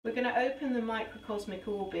We're going to open the microcosmic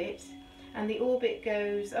orbit, and the orbit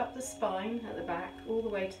goes up the spine at the back, all the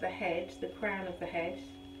way to the head, the crown of the head,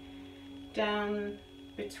 down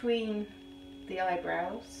between the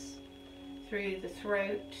eyebrows, through the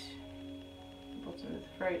throat, bottom of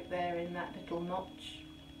the throat there in that little notch,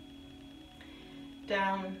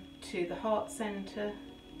 down to the heart center,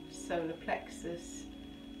 solar plexus,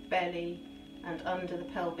 belly, and under the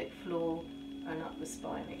pelvic floor and up the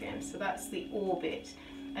spine again. So that's the orbit,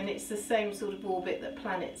 and it's the same sort of orbit that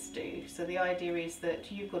planets do. So the idea is that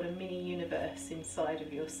you've got a mini universe inside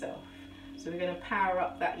of yourself. So we're going to power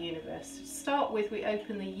up that universe. To start with, we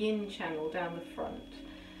open the yin channel down the front,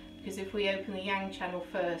 because if we open the yang channel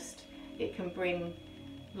first, it can bring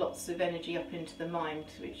lots of energy up into the mind,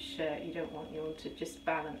 which you don't want. You want to just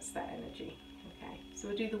balance that energy. Okay, so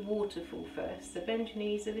we'll do the waterfall first. So bend your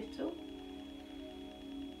knees a little,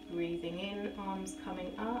 breathing in, arms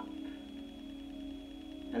coming up,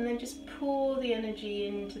 and then just pour the energy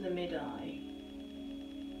into the mid-eye.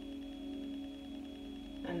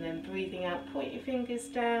 And then breathing out, point your fingers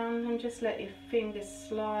down and just let your fingers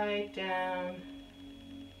slide down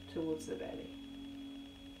towards the belly.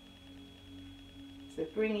 So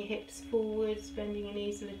bring your hips forwards, bending your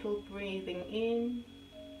knees a little, breathing in.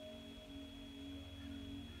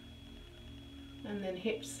 And then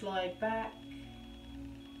hips slide back,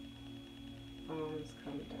 arms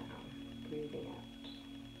come down, breathing out.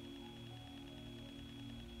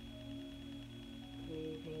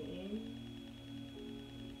 Breathing in.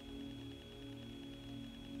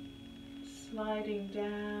 Sliding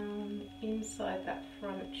down inside that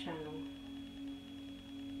front channel.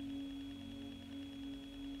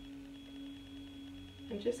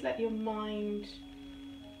 And just let your mind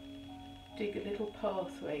dig a little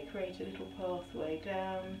pathway, create a little pathway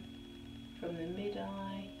down from the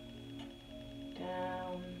mid-eye,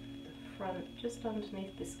 down the front, just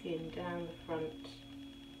underneath the skin, down the front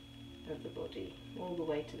of the body, all the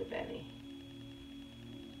way to the belly.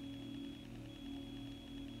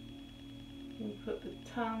 And put the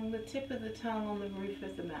tongue, the tip of the tongue on the roof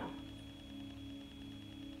of the mouth.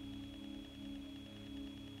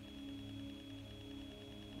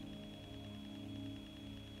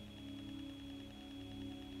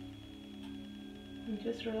 And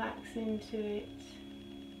just relax into it,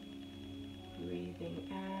 breathing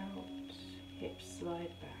out, hips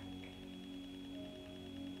slide back,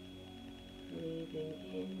 breathing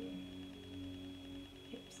in,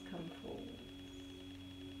 hips come forward,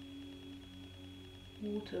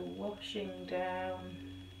 water washing down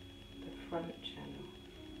the front channel,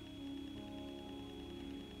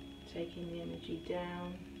 taking the energy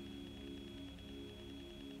down,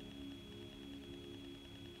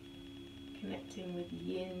 connecting with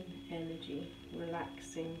yin energy,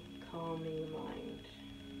 relaxing, calming the mind.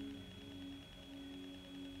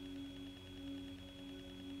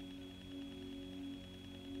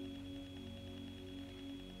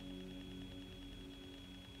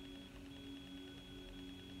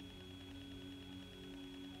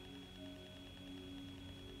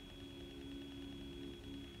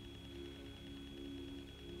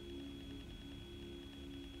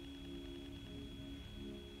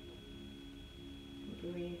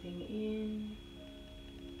 Breathing in,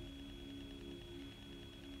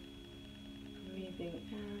 breathing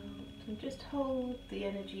out, and just hold the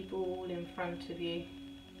energy ball in front of you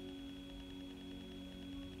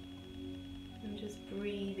and just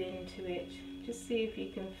breathe into it. Just see if you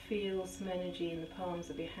can feel some energy in the palms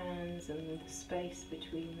of your hands and the space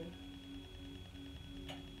between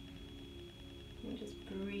them, and just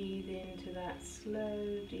breathe into that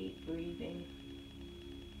slow, deep breathing.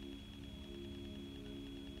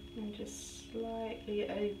 And just slightly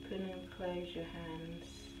open and close your hands,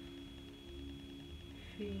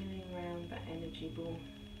 feeling around that energy ball,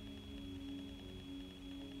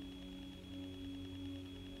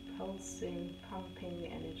 pulsing, pumping the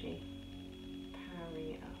energy, powering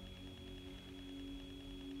it up.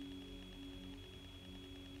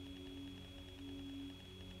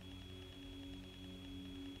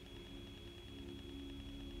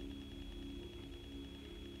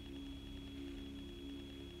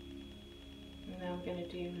 Now we're going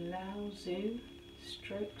to do Lao Tzu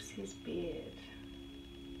strokes his beard,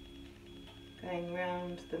 going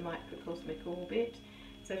round the microcosmic orbit.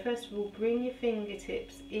 So first of all, bring your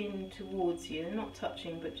fingertips in towards you. They're not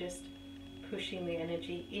touching, but just pushing the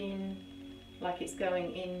energy in like it's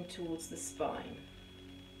going in towards the spine.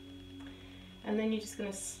 And then you're just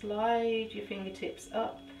going to slide your fingertips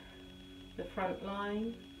up the front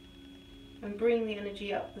line and bring the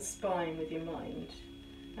energy up the spine with your mind.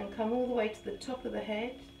 And come all the way to the top of the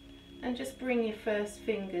head and just bring your first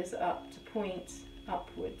fingers up to point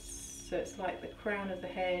upwards. So it's like the crown of the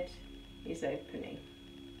head is opening.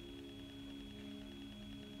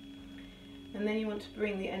 And then you want to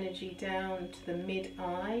bring the energy down to the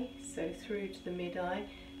mid-eye, so through to the mid-eye.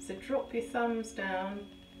 So drop your thumbs down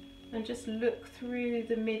and just look through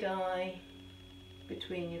the mid-eye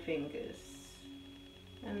between your fingers.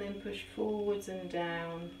 And then push forwards and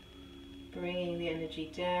down, bringing the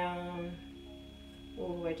energy down,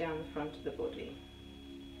 all the way down the front of the body.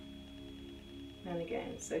 And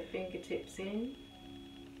again, so fingertips in,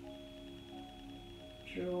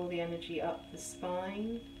 draw the energy up the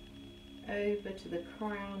spine, over to the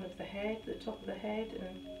crown of the head, the top of the head,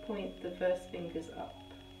 and point the first fingers up.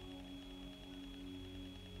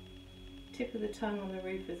 Tip of the tongue on the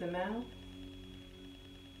roof of the mouth,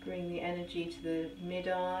 bring the energy to the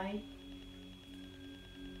mid-eye,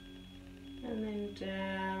 and then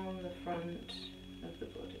down the front of the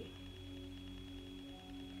body.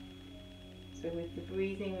 So with the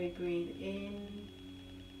breathing, we breathe in,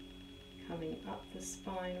 coming up the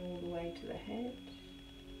spine all the way to the head,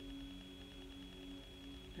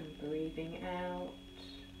 and breathing out,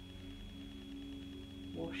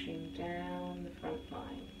 washing down the front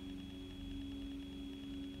line.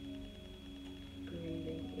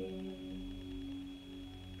 Breathing in,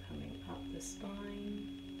 coming up the spine,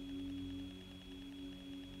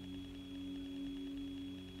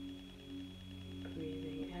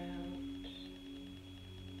 breathing out,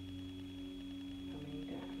 coming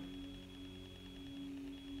down.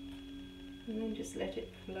 And then just let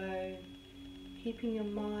it flow, keeping your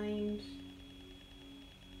mind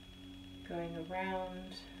going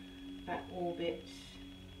around that orbit.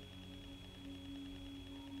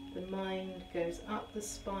 The mind goes up the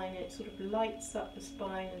spine, it sort of lights up the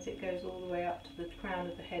spine as it goes all the way up to the crown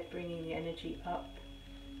of the head, bringing the energy up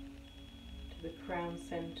to the crown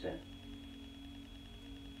center.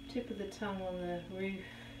 Tip of the tongue on the roof,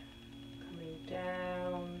 coming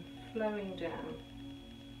down, flowing down.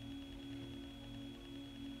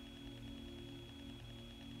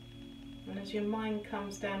 And as your mind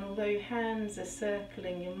comes down, although your hands are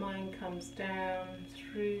circling, your mind comes down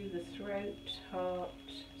through the throat, heart,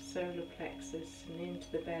 solar plexus and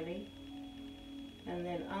into the belly, and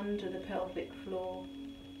then under the pelvic floor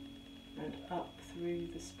and up through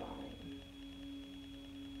the spine.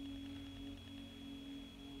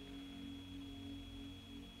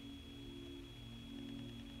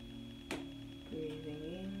 Breathing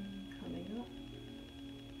in, coming up.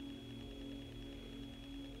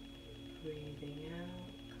 Breathing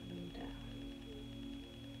out, coming down.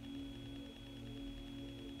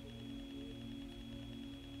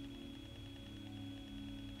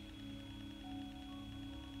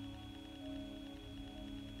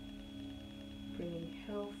 Bringing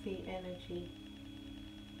healthy energy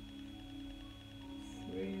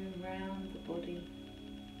through around the body,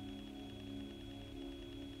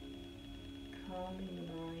 calming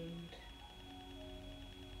the mind,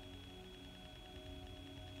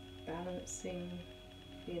 balancing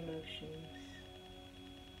the emotions,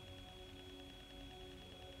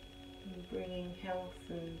 and bringing health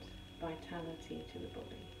and vitality to the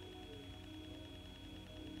body.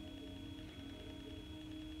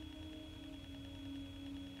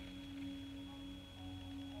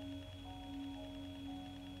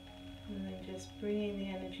 And then just bringing the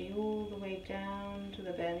energy all the way down to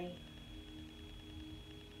the belly.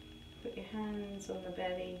 Put your hands on the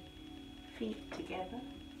belly, feet together.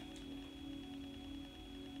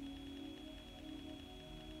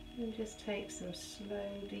 And just take some slow,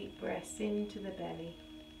 deep breaths into the belly.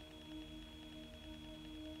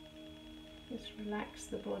 Just relax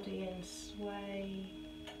the body and sway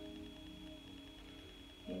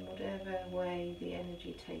in whatever way the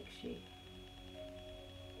energy takes you.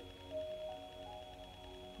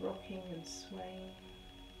 Rocking and swaying,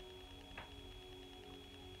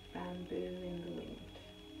 bamboo,